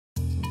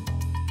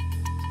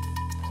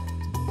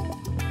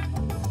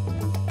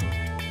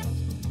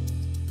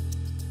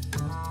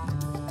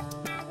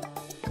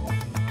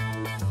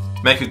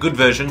Make a good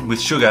version with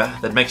sugar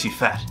that makes you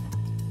fat.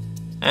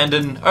 And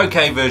an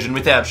okay version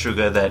without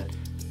sugar that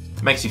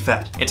makes you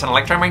fat. It's an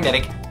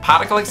electromagnetic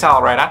particle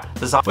accelerator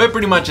designed... We're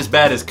pretty much as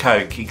bad as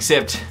Coke,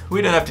 except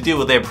we don't have to deal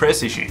with their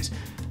press issues.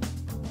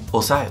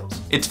 Or sales.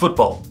 It's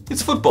football.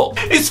 It's football.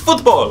 It's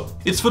football!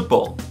 It's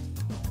football.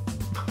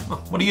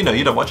 What do you know?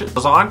 You don't watch it?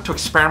 Designed to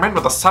experiment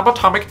with the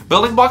subatomic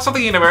building blocks of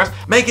the universe.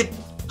 Make it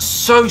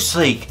so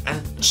sleek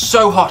and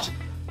so hot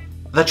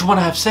that you want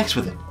to have sex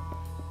with it.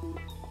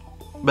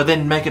 But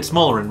then make it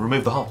smaller and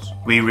remove the holes.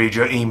 We read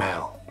your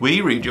email.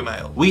 We read your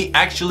mail. We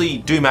actually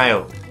do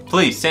mail.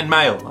 Please send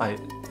mail.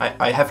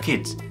 I have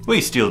kids.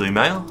 We still do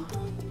mail.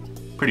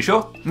 Pretty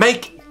sure.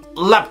 Make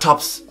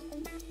laptops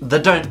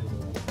that don't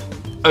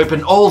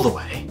open all the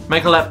way.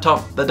 Make a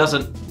laptop that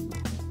doesn't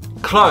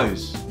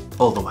close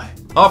all the way.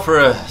 Offer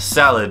a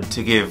salad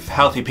to give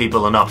healthy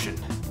people an option.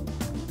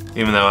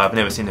 Even though I've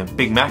never seen a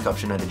Big Mac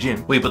option at a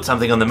gym. We put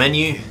something on the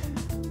menu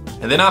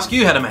and then ask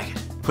you how to make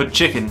it. Put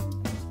chicken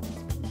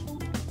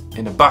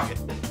in a bucket.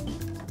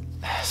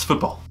 It's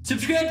football.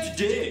 Subscribe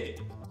today.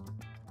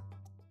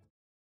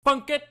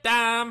 Funk it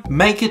down.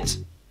 Make it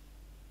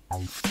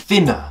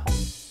thinner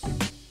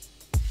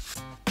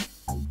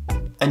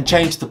and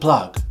change the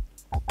plug.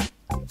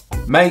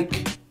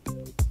 Make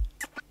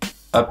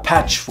a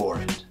patch for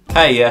it.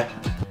 Hey,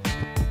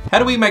 how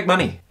do we make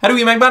money? How do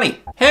we make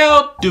money?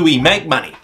 How do we make money?